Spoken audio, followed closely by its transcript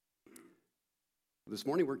This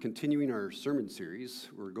morning we're continuing our sermon series.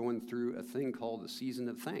 We're going through a thing called the season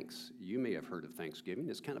of thanks. You may have heard of Thanksgiving.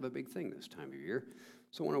 It's kind of a big thing this time of year.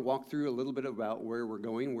 So I want to walk through a little bit about where we're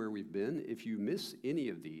going, where we've been. If you miss any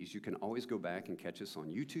of these, you can always go back and catch us on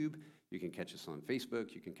YouTube. You can catch us on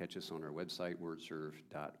Facebook. You can catch us on our website,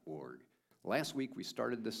 wordserve.org. Last week we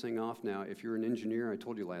started this thing off. Now, if you're an engineer, I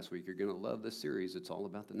told you last week, you're going to love this series. It's all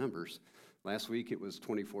about the numbers. Last week it was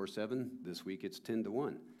 24/7. This week it's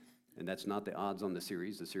 10-1. And that's not the odds on the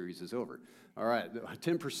series. The series is over. All right,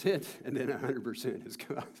 10% and then 100% is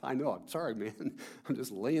good. I know, I'm sorry, man. I'm just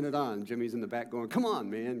laying it on. Jimmy's in the back going, come on,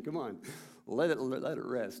 man, come on. Let it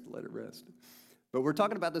rest, let it rest. But we're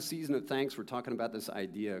talking about the season of thanks. We're talking about this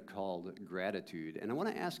idea called gratitude. And I want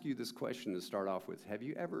to ask you this question to start off with. Have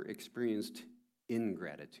you ever experienced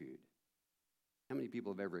ingratitude? How many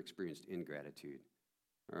people have ever experienced ingratitude?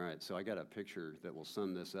 All right, so I got a picture that will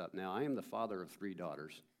sum this up. Now, I am the father of 3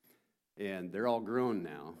 daughters. And they're all grown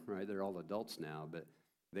now, right? They're all adults now, but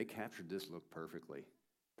they captured this look perfectly.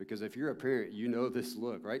 Because if you're a parent, you know this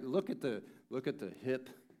look, right? Look at the hip,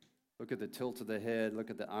 look at the tilt of the head, look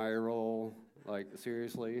at the eye roll. Like,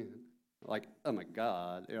 seriously? Like, oh my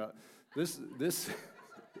God. You know, this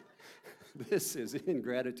this is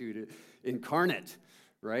ingratitude incarnate,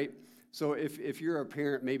 right? So if you're a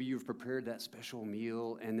parent, maybe you've prepared that special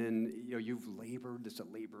meal, and then you've labored. It's a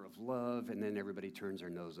labor of love, and then everybody turns their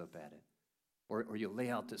nose up at it. Or you lay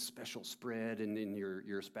out this special spread, and then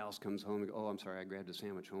your spouse comes home and goes, oh, I'm sorry, I grabbed a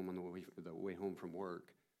sandwich home on the way home from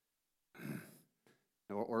work.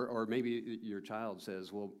 Or maybe your child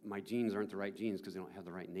says, well, my jeans aren't the right jeans because they don't have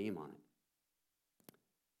the right name on it.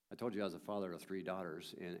 I told you I was a father of 3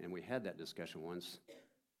 daughters, and we had that discussion once.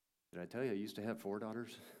 Did I tell you I used to have 4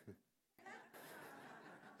 daughters?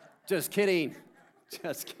 Just kidding.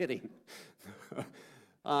 Just kidding.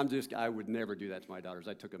 I would never do that to my daughters.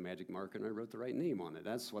 I took a magic marker and I wrote the right name on it.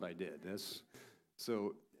 That's what I did.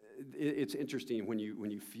 So it's interesting when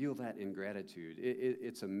you feel that ingratitude.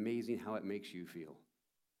 It's amazing how it makes you feel.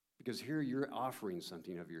 Because here you're offering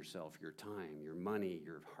something of yourself, your time, your money,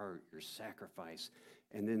 your heart, your sacrifice.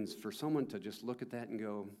 And then for someone to just look at that and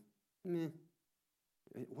go, meh,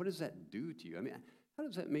 what does that do to you? I mean, how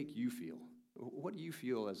does that make you feel? What do you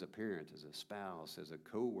feel as a parent, as a spouse, as a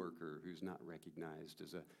coworker who's not recognized,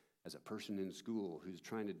 as a person in school who's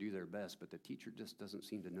trying to do their best, but the teacher just doesn't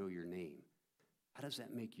seem to know your name? How does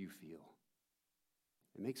that make you feel?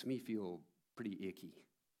 It makes me feel pretty icky.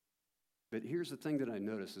 But here's the thing that I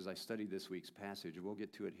noticed as I studied this week's passage, and we'll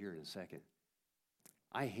get to it here in a second.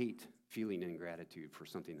 I hate feeling ingratitude for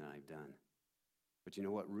something that I've done. But you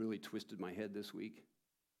know what really twisted my head this week?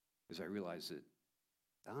 Is I realized that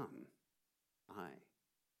I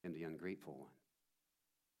am the ungrateful one.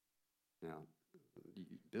 Now,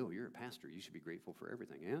 Bill, you're a pastor. You should be grateful for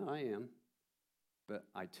everything. Yeah, I am. But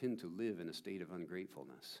I tend to live in a state of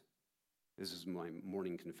ungratefulness. This is my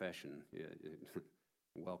morning confession.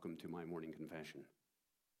 Welcome to my morning confession.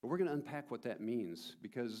 But we're going to unpack what that means,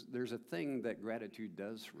 because there's a thing that gratitude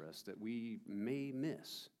does for us that we may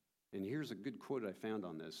miss. And here's a good quote I found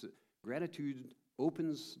on this. Gratitude's open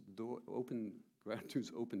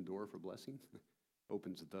door for blessing.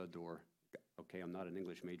 Opens the door. Okay, I'm not an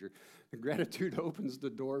English major. Gratitude opens the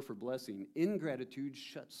door for blessing. Ingratitude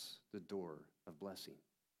shuts the door of blessing.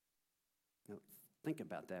 Now, think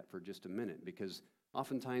about that for just a minute, because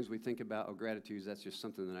oftentimes we think about, gratitude, that's just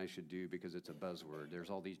something that I should do because it's a buzzword. There's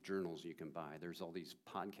all these journals you can buy. There's all these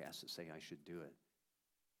podcasts that say I should do it.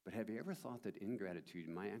 But have you ever thought that ingratitude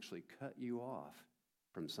might actually cut you off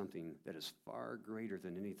from something that is far greater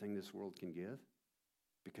than anything this world can give?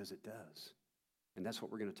 Because it does. And that's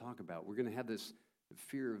what we're going to talk about. We're going to have this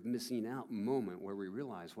fear of missing out moment where we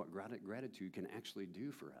realize what gratitude can actually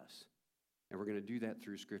do for us. And we're going to do that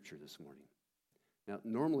through Scripture this morning. Now,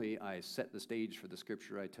 normally I set the stage for the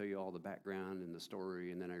Scripture. I tell you all the background and the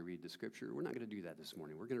story, and then I read the Scripture. We're not going to do that this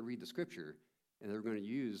morning. We're going to read the Scripture, and we're going to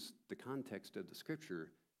use the context of the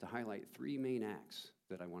Scripture to highlight 3 main acts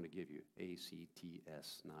that I want to give you.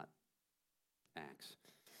 A-C-T-S, not acts.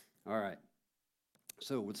 All right.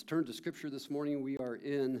 So let's turn to Scripture this morning. We are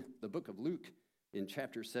in the book of Luke in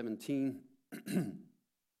chapter 17.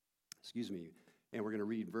 Excuse me. And we're going to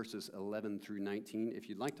read verses 11 through 19. If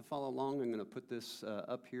you'd like to follow along, I'm going to put this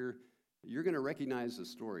up here. You're going to recognize the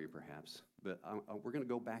story, perhaps. But we're going to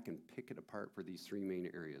go back and pick it apart for these 3 main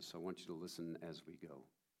areas. So I want you to listen as we go.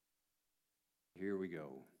 Here we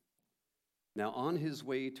go. Now, on his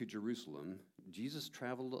way to Jerusalem, Jesus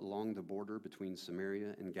traveled along the border between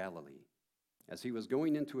Samaria and Galilee. As he was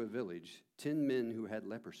going into a village, 10 men who had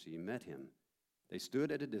leprosy met him. They stood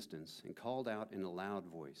at a distance and called out in a loud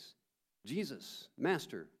voice, Jesus,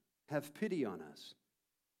 Master, have pity on us.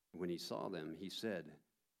 When he saw them, he said,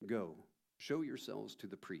 "Go, show yourselves to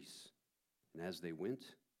the priests." And as they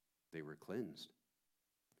went, they were cleansed.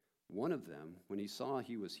 One of them, when he saw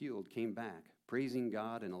he was healed, came back, praising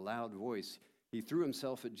God in a loud voice. He threw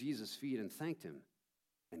himself at Jesus' feet and thanked him,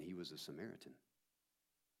 and he was a Samaritan.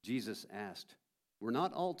 Jesus asked, "Were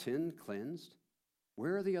not all 10 cleansed?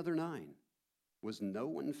 Where are the other 9? Was no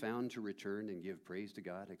one found to return and give praise to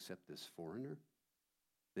God except this foreigner?"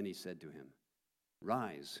 Then he said to him,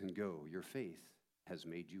 "Rise and go, your faith has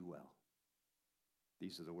made you well."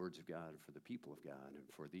 These are the words of God for the people of God, and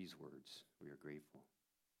for these words we are grateful.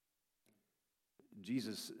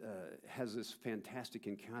 Jesus has this fantastic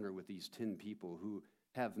encounter with these 10 people who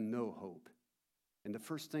have no hope. And the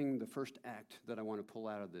first act that I want to pull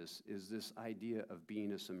out of this is this idea of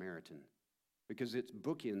being a Samaritan, because it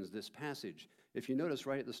bookends this passage. If you notice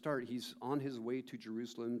right at the start, he's on his way to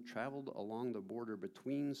Jerusalem, traveled along the border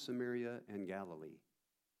between Samaria and Galilee.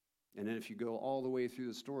 And then if you go all the way through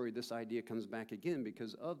the story, this idea comes back again,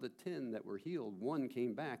 because of the 10 that were healed, one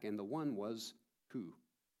came back, and the one was who?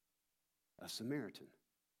 A Samaritan.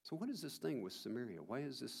 So what is this thing with Samaria? Why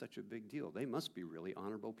is this such a big deal? They must be really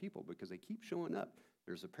honorable people because they keep showing up.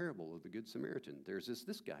 There's a parable of the Good Samaritan. There's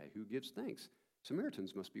this guy who gives thanks.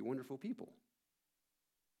 Samaritans must be wonderful people.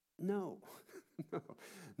 No,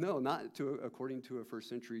 no, not according to a first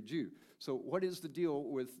century Jew. So what is the deal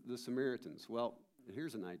with the Samaritans? Well,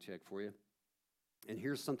 here's an eye check for you. And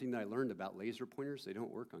here's something that I learned about laser pointers. They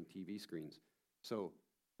don't work on TV screens. So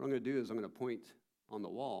what I'm going to do is I'm going to point on the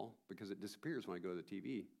wall because it disappears when I go to the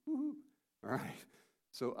TV. Woo-hoo. All right.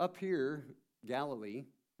 So up here, Galilee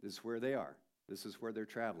is where they are. This is where they're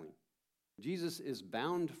traveling. Jesus is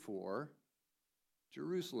bound for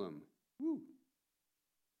Jerusalem. Woo.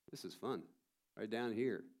 This is fun. Right down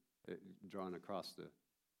here, drawn across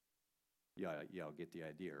the, I'll get the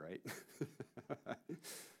idea, right?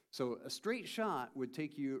 So a straight shot would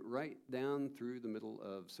take you right down through the middle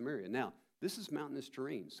of Samaria. Now, this is mountainous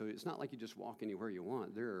terrain, so it's not like you just walk anywhere you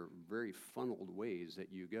want. There are very funneled ways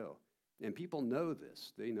that you go. And people know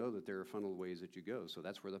this. They know that there are funneled ways that you go. So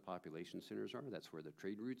that's where the population centers are. That's where the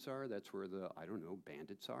trade routes are. That's where the,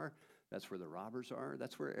 bandits are. That's where the robbers are.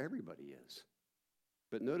 That's where everybody is.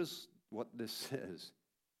 But notice what this says.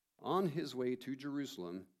 On his way to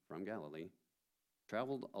Jerusalem from Galilee,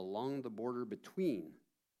 traveled along the border between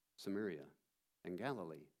Samaria and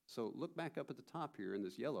Galilee. So look back up at the top here in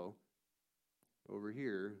this yellow. Over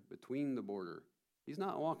here, between the border. He's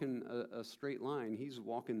not walking a straight line. He's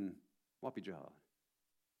walking whoppy-jawed.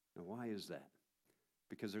 Now, why is that?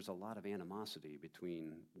 Because there's a lot of animosity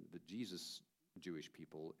between the Jesus Jewish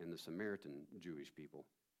people and the Samaritan Jewish people.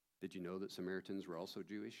 Did you know that Samaritans were also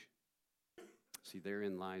Jewish? See,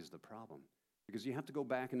 therein lies the problem. Because you have to go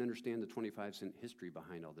back and understand the 25-cent history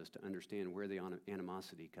behind all this to understand where the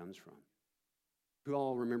animosity comes from. Who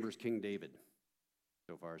all remembers King David?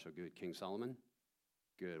 So far, so good. King Solomon?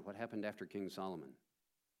 Good. What happened after King Solomon?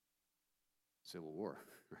 Civil War,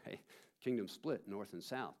 right? Kingdom split, north and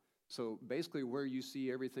south. So basically where you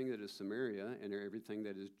see everything that is Samaria and everything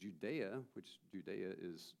that is Judea, which Judea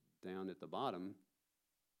is down at the bottom,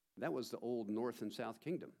 that was the old north and south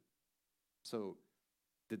kingdom. So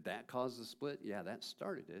did that cause the split? Yeah, that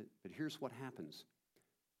started it. But here's what happens.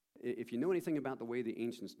 If you know anything about the way the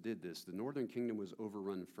ancients did this, the northern kingdom was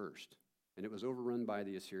overrun first. And it was overrun by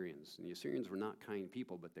the Assyrians. And the Assyrians were not kind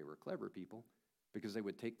people, but they were clever people because they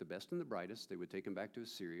would take the best and the brightest. They would take them back to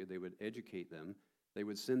Assyria. They would educate them. They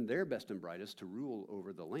would send their best and brightest to rule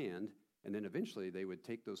over the land. And then eventually they would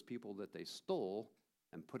take those people that they stole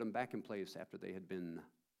and put them back in place after they had been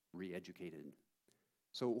re-educated.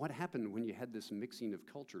 So what happened when you had this mixing of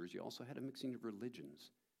cultures? You also had a mixing of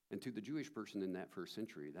religions. And to the Jewish person in that first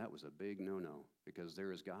century, that was a big no-no because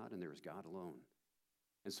there is God and there is God alone.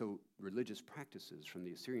 And so religious practices from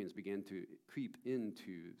the Assyrians began to creep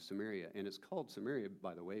into Samaria. And it's called Samaria,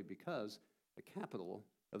 by the way, because the capital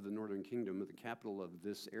of the northern kingdom, the capital of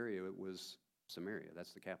this area was Samaria.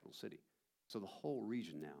 That's the capital city. So the whole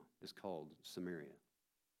region now is called Samaria.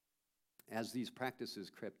 As these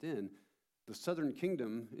practices crept in, the southern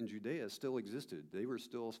kingdom in Judea still existed. They were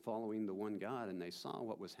still following the one God, and they saw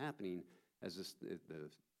what was happening as the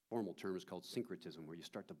formal term is called syncretism, where you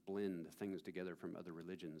start to blend things together from other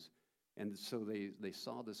religions. And so they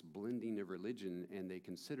saw this blending of religion, and they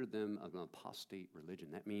considered them an apostate religion.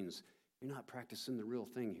 That means you're not practicing the real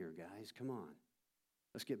thing here, guys. Come on.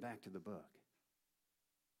 Let's get back to the book.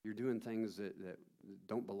 You're doing things that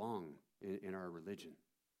don't belong in our religion.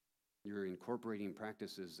 You're incorporating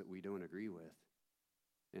practices that we don't agree with.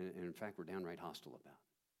 And in fact, we're downright hostile about.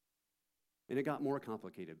 And it got more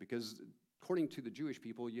complicated because According to the Jewish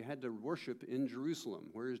people, you had to worship in Jerusalem.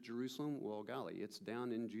 Where is Jerusalem? Well, golly, it's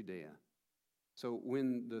down in Judea. So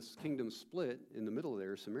when this kingdom split in the middle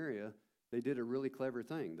there, Samaria, they did a really clever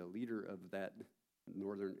thing. The leader of that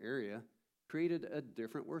northern area created a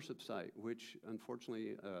different worship site, which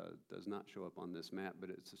unfortunately does not show up on this map, but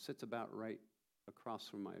it sits about right across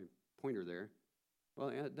from my pointer there.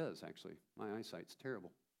 Well, yeah, it does, actually. My eyesight's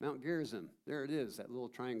terrible. Mount Gerizim, there it is, that little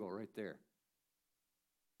triangle right there.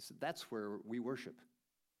 So that's where we worship.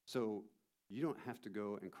 So you don't have to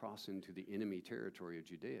go and cross into the enemy territory of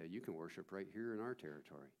Judea. You can worship right here in our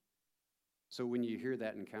territory. So when you hear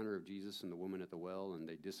that encounter of Jesus and the woman at the well and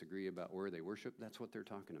they disagree about where they worship, that's what they're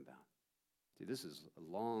talking about. See, this is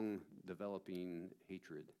a long developing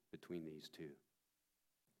hatred between these two.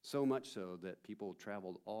 So much so that people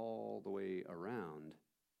traveled all the way around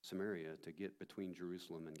Samaria to get between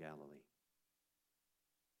Jerusalem and Galilee.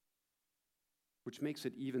 Which makes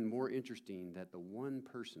it even more interesting that the one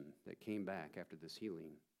person that came back after this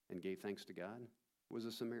healing and gave thanks to God was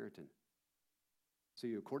a Samaritan.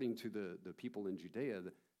 See, according to the people in Judea,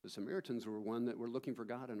 the Samaritans were one that were looking for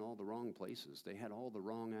God in all the wrong places. They had all the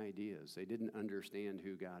wrong ideas. They didn't understand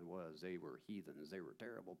who God was. They were heathens. They were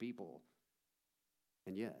terrible people.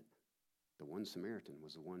 And yet, the one Samaritan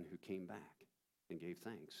was the one who came back and gave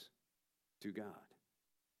thanks to God.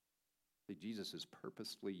 See, Jesus is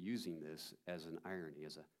purposely using this as an irony,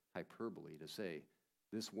 as a hyperbole to say,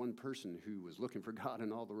 this one person who was looking for God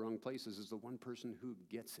in all the wrong places is the one person who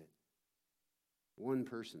gets it. One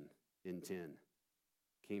person in 10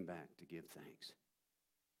 came back to give thanks.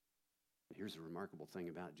 And here's the remarkable thing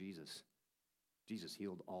about Jesus. Jesus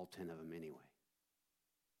healed all 10 of them anyway.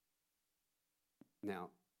 Now,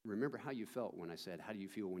 remember how you felt when I said, how do you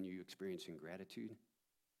feel when you experience gratitude?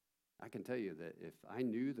 I can tell you that if I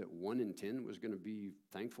knew that 1 in 10 was going to be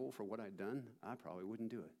thankful for what I'd done, I probably wouldn't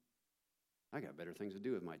do it. I got better things to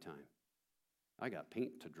do with my time. I got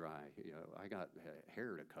paint to dry. I got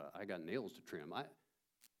hair to cut. I got nails to trim. I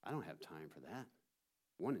don't have time for that.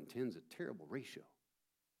 1 in 10 is a terrible ratio.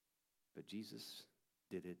 But Jesus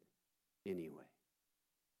did it anyway.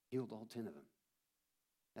 Healed all 10 of them.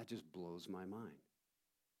 That just blows my mind.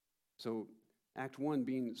 So Act 1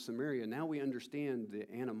 being Samaria, now we understand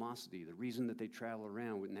the animosity, the reason that they travel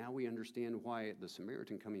around. Now we understand why the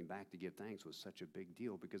Samaritan coming back to give thanks was such a big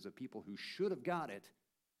deal, because the people who should have got it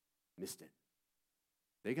missed it.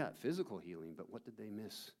 They got physical healing, but what did they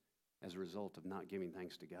miss as a result of not giving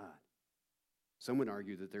thanks to God? Some would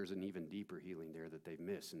argue that there's an even deeper healing there that they've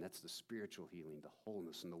missed, and that's the spiritual healing, the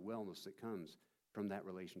wholeness and the wellness that comes from that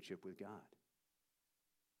relationship with God.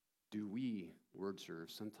 Do we, word serve,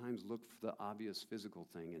 sometimes look for the obvious physical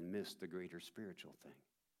thing and miss the greater spiritual thing?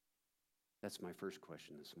 That's my first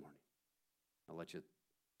question this morning. I'll let you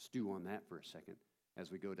stew on that for a second as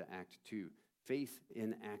we go to Act 2. Faith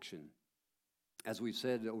in action. As we've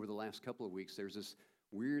said over the last couple of weeks, there's this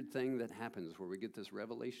weird thing that happens where we get this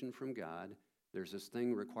revelation from God. There's this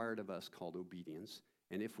thing required of us called obedience.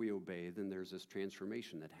 And if we obey, then there's this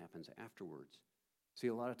transformation that happens afterwards. See,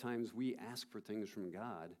 a lot of times we ask for things from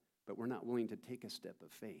God, but we're not willing to take a step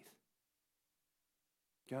of faith.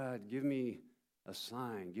 God, give me a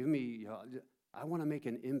sign. I want to make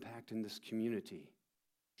an impact in this community.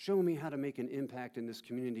 Show me how to make an impact in this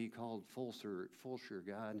community called Fulshire,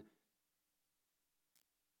 God.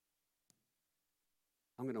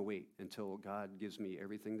 I'm going to wait until God gives me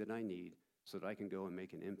everything that I need so that I can go and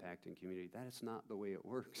make an impact in community. That is not the way it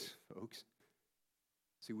works, folks.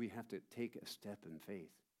 See, we have to take a step in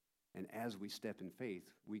faith. And as we step in faith,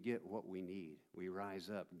 we get what we need. We rise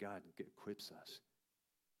up. God equips us.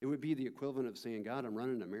 It would be the equivalent of saying, God, I'm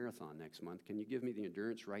running a marathon next month. Can you give me the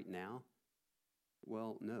endurance right now?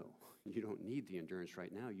 Well, no. You don't need the endurance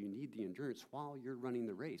right now. You need the endurance while you're running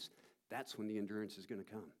the race. That's when the endurance is going to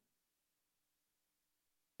come.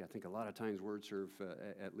 I think a lot of times word serve,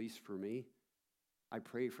 at least for me, I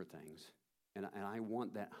pray for things, and I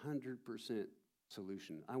want that 100%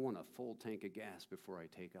 solution. I want a full tank of gas before I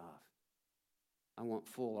take off. I want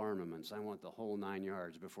full armaments. I want the whole 9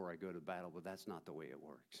 yards before I go to battle, but that's not the way it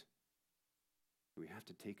works. We have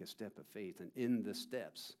to take a step of faith, and in the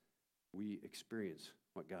steps, we experience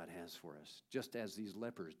what God has for us, just as these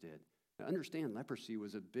lepers did. Now, understand, leprosy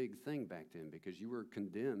was a big thing back then because you were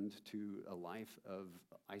condemned to a life of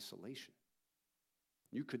isolation.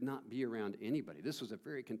 You could not be around anybody. This was a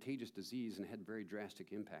very contagious disease and had very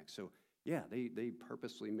drastic impacts. So, yeah, they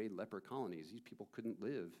purposely made leper colonies. These people couldn't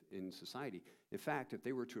live in society. In fact, if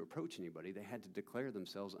they were to approach anybody, they had to declare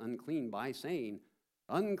themselves unclean by saying,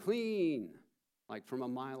 unclean, like from a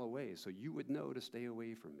mile away, so you would know to stay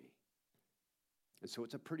away from me. And so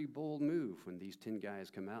it's a pretty bold move when these 10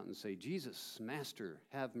 guys come out and say, Jesus, Master,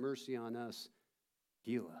 have mercy on us,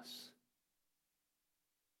 heal us.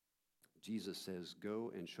 Jesus says,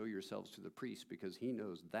 go and show yourselves to the priest, because he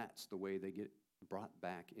knows that's the way they get brought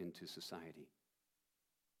back into society.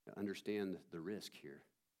 Now, understand the risk here.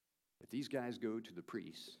 If these guys go to the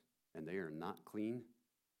priest and they are not clean,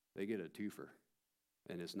 they get a twofer,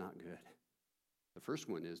 and it's not good. The first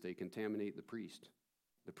one is they contaminate the priest.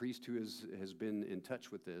 The priest who has been in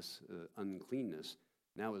touch with this uncleanness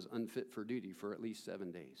now is unfit for duty for at least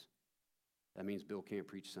 7 days. That means Bill can't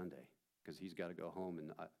preach Sunday because he's got to go home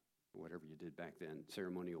and whatever you did back then,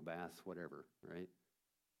 ceremonial bath, whatever, right?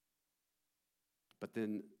 But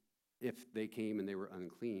then if they came and they were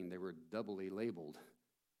unclean, they were doubly labeled.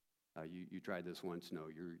 You tried this once. No,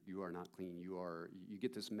 you are not clean. You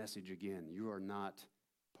get this message again. You are not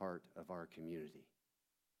part of our community.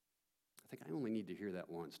 I think I only need to hear that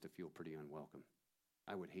once to feel pretty unwelcome.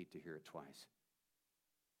 I would hate to hear it twice.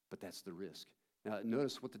 But that's the risk. Now,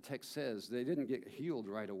 notice what the text says. They didn't get healed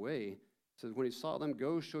right away. It says, when he saw them,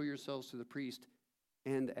 go show yourselves to the priest.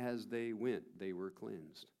 And as they went, they were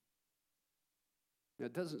cleansed. Now,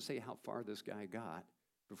 it doesn't say how far this guy got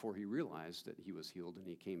before he realized that he was healed and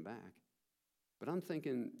he came back. But I'm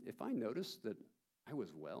thinking, if I noticed that I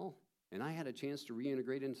was well and I had a chance to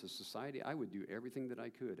reintegrate into society, I would do everything that I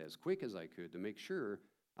could, as quick as I could, to make sure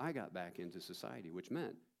I got back into society, which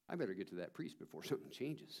meant I better get to that priest before something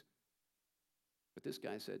changes. But this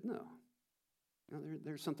guy said, no,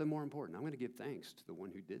 there's something more important. I'm going to give thanks to the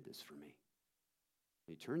one who did this for me.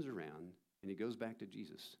 He turns around and he goes back to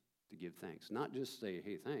Jesus to give thanks. Not just say,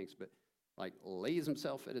 hey, thanks, but like lays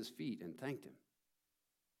himself at his feet and thanked him.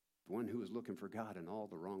 The one who was looking for God in all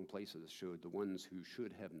the wrong places showed the ones who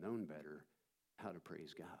should have known better how to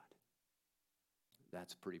praise God.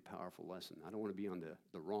 That's a pretty powerful lesson. I don't want to be on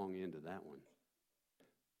the wrong end of that one.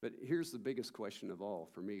 But here's the biggest question of all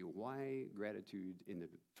for me. Why gratitude in the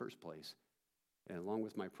first place? And along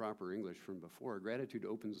with my proper English from before, gratitude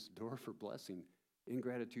opens the door for blessing.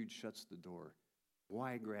 Ingratitude shuts the door.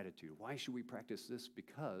 Why gratitude? Why should we practice this?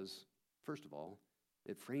 Because, first of all,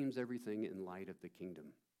 it frames everything in light of the kingdom.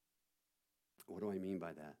 What do I mean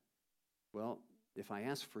by that? Well, if I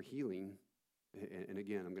ask for healing, and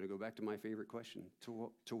again, I'm going to go back to my favorite question,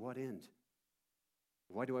 to what end?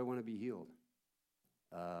 Why do I want to be healed?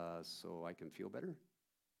 So I can feel better?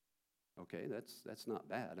 Okay, that's not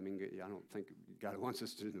bad. I mean, I don't think God wants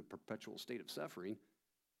us to in a perpetual state of suffering.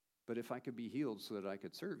 But if I could be healed so that I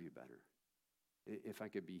could serve you better, if I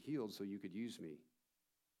could be healed so you could use me,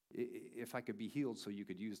 if I could be healed so you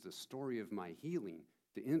could use the story of my healing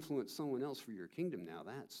to influence someone else for your kingdom, now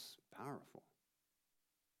that's powerful.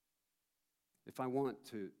 If I want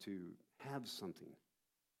to have something,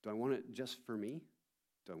 do I want it just for me?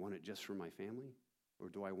 Do I want it just for my family? Or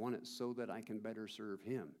do I want it so that I can better serve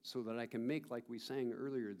him? So that I can make, like we sang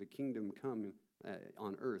earlier, the kingdom come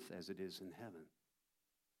on earth as it is in heaven.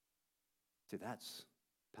 See, that's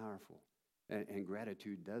powerful. And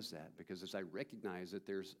gratitude does that, because as I recognize that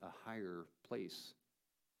there's a higher place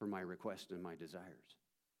for my request and my desires.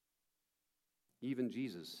 Even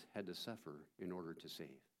Jesus had to suffer in order to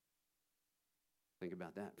save. Think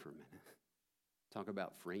about that for a minute. Talk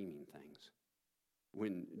about framing things.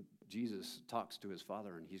 When Jesus talks to his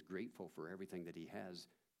Father and he's grateful for everything that he has,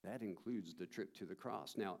 that includes the trip to the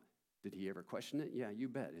cross. Now, did he ever question it? Yeah, you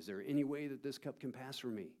bet. Is there any way that this cup can pass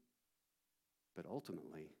from me? But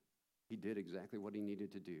ultimately, he did exactly what he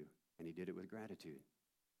needed to do, and he did it with gratitude.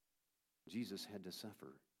 Jesus had to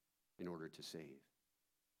suffer in order to save.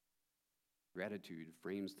 Gratitude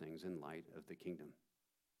frames things in light of the kingdom.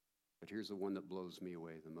 But here's the one that blows me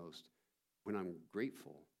away the most. When I'm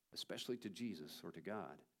grateful, especially to Jesus or to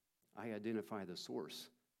God, I identify the source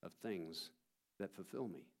of things that fulfill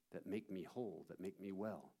me, that make me whole, that make me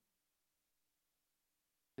well.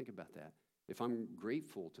 Think about that. If I'm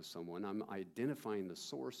grateful to someone, I'm identifying the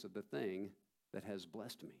source of the thing that has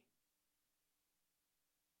blessed me.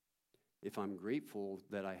 If I'm grateful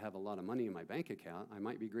that I have a lot of money in my bank account, I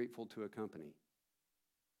might be grateful to a company.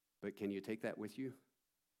 But can you take that with you?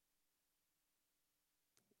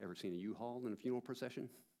 Ever seen a U-Haul in a funeral procession?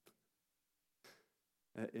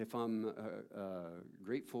 If I'm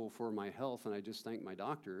grateful for my health and I just thank my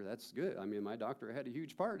doctor, that's good. I mean, my doctor had a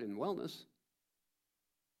huge part in wellness.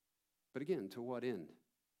 But again, to what end?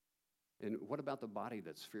 And what about the body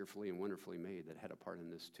that's fearfully and wonderfully made that had a part in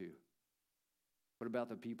this too? What about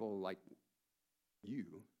the people like you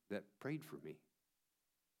that prayed for me?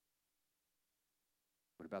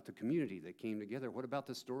 What about the community that came together? What about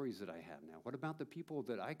the stories that I have now? What about the people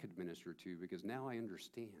that I could minister to? Because now I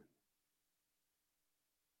understand.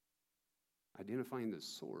 Identifying the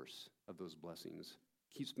source of those blessings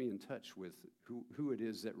keeps me in touch with who it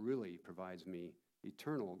is that really provides me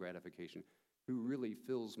eternal gratification, who really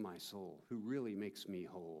fills my soul, who really makes me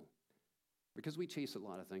whole. Because we chase a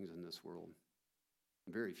lot of things in this world.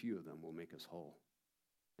 Very few of them will make us whole,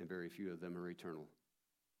 and very few of them are eternal.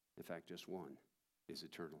 In fact, just one is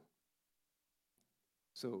eternal.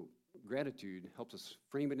 So gratitude helps us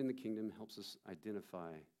frame it in the kingdom, helps us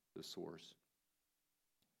identify the source.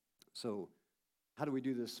 So how do we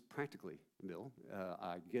do this practically, Bill?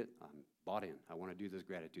 I'm bought in. I want to do this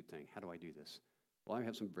gratitude thing. How do I do this? Well, I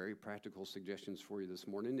have some very practical suggestions for you this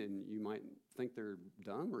morning, and you might think they're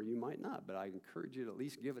dumb or you might not, but I encourage you to at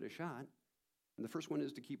least give it a shot. And the first one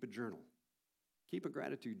is to keep a journal. Keep a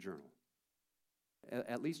gratitude journal.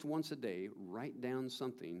 At least once a day, write down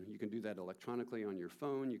something. You can do that electronically on your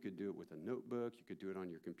phone. You could do it with a notebook. You could do it on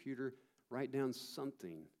your computer. Write down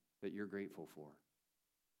something that you're grateful for.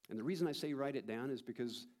 And the reason I say write it down is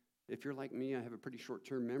because if you're like me, I have a pretty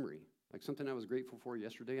short-term memory. Like something I was grateful for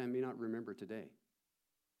yesterday, I may not remember today.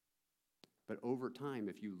 But over time,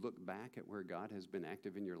 if you look back at where God has been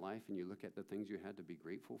active in your life and you look at the things you had to be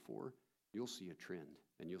grateful for, you'll see a trend,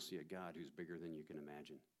 and you'll see a God who's bigger than you can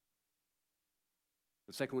imagine.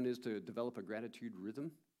 The second one is to develop a gratitude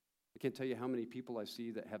rhythm. I can't tell you how many people I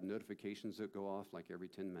see that have notifications that go off like every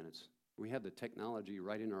 10 minutes. We have the technology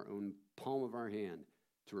right in our own palm of our hand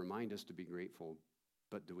to remind us to be grateful,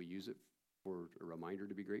 but do we use it for a reminder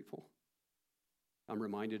to be grateful? I'm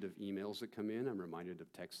reminded of emails that come in. I'm reminded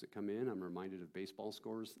of texts that come in. I'm reminded of baseball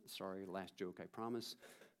scores. Sorry, last joke, I promise.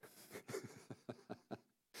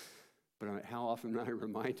 But how often am I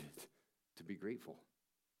reminded to be grateful?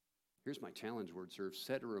 Here's my challenge, Word Serve.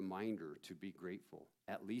 Set a reminder to be grateful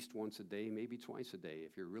at least once a day, maybe twice a day.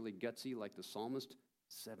 If you're really gutsy like the psalmist,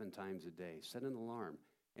 7 times a day. Set an alarm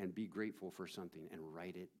and be grateful for something and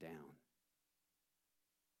write it down.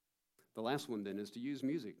 The last one then is to use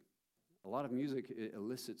music. A lot of music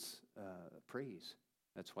elicits praise.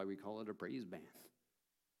 That's why we call it a praise band,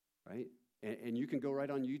 right? And you can go right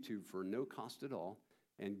on YouTube for no cost at all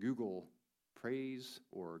and Google praise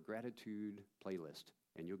or gratitude playlist,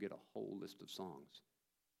 and you'll get a whole list of songs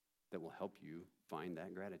that will help you find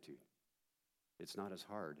that gratitude. It's not as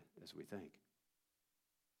hard as we think.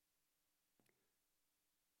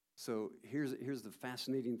 So here's the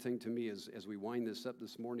fascinating thing to me as we wind this up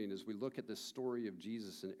this morning, as we look at the story of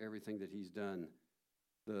Jesus and everything that he's done.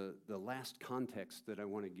 The last context that I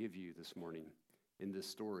want to give you this morning in this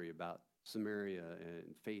story about Samaria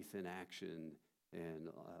and faith in action and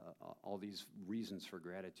all these reasons for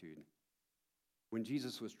gratitude. When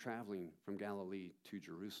Jesus was traveling from Galilee to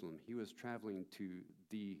Jerusalem, he was traveling to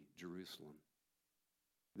the Jerusalem.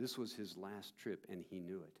 This was his last trip, and he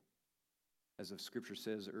knew it. As the scripture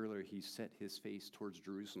says earlier, he set his face towards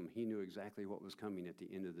Jerusalem. He knew exactly what was coming at the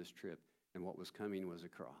end of this trip, and what was coming was a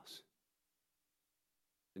cross.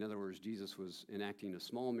 In other words, Jesus was enacting a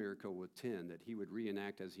small miracle with 10 that he would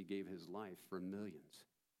reenact as he gave his life for millions.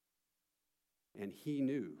 And he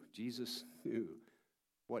knew, Jesus knew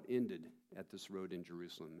what ended at this road in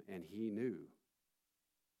Jerusalem, and he knew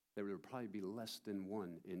there would probably be less than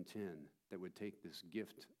 1 in 10 that would take this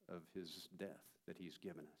gift of his death that he's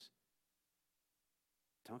given us.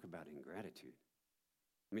 Talk about ingratitude.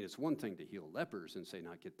 I mean, it's one thing to heal lepers and say,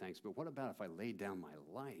 not give thanks, but what about if I laid down my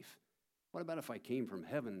life? What about if I came from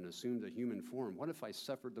heaven and assumed a human form? What if I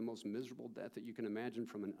suffered the most miserable death that you can imagine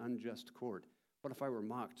from an unjust court? What if I were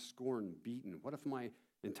mocked, scorned, beaten? What if my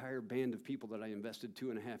entire band of people that I invested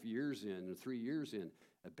 2.5 years in or 3 years in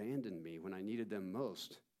abandoned me when I needed them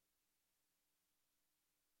most?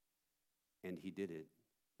 And he did it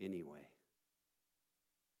anyway.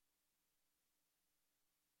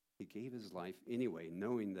 He gave his life anyway,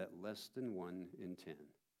 knowing that less than 1 in 10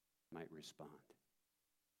 might respond.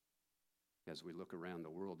 As we look around the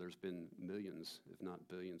world, there's been millions, if not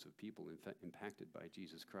billions, of people impacted by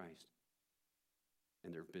Jesus Christ.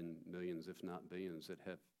 And there have been millions, if not billions, that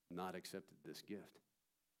have not accepted this gift,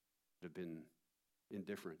 that have been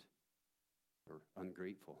indifferent or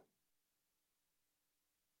ungrateful.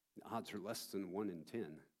 The odds are less than 1 in 10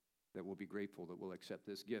 that will be grateful, that will accept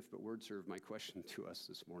this gift. But Word Serve, my question to us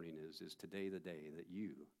this morning is today the day that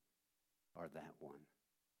you are that one?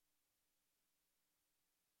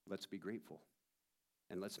 Let's be grateful.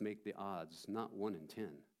 And let's make the odds not 1 in 10,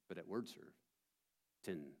 but at Word Serve,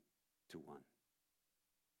 10 to 1.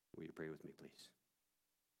 Will you pray with me, please?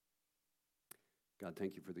 God,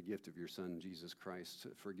 thank you for the gift of your Son, Jesus Christ.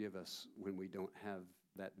 Forgive us when we don't have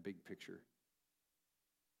that big picture.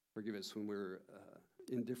 Forgive us when we're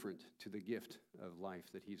indifferent to the gift of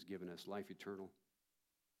life that he's given us, life eternal,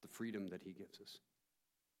 the freedom that he gives us.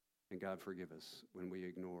 And God, forgive us when we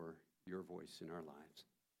ignore your voice in our lives.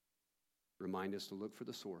 Remind us to look for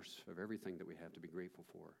the source of everything that we have to be grateful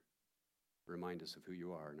for. Remind us of who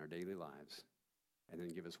you are in our daily lives, and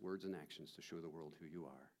then give us words and actions to show the world who you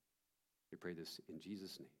are. We pray this in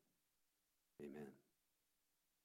Jesus' name. Amen.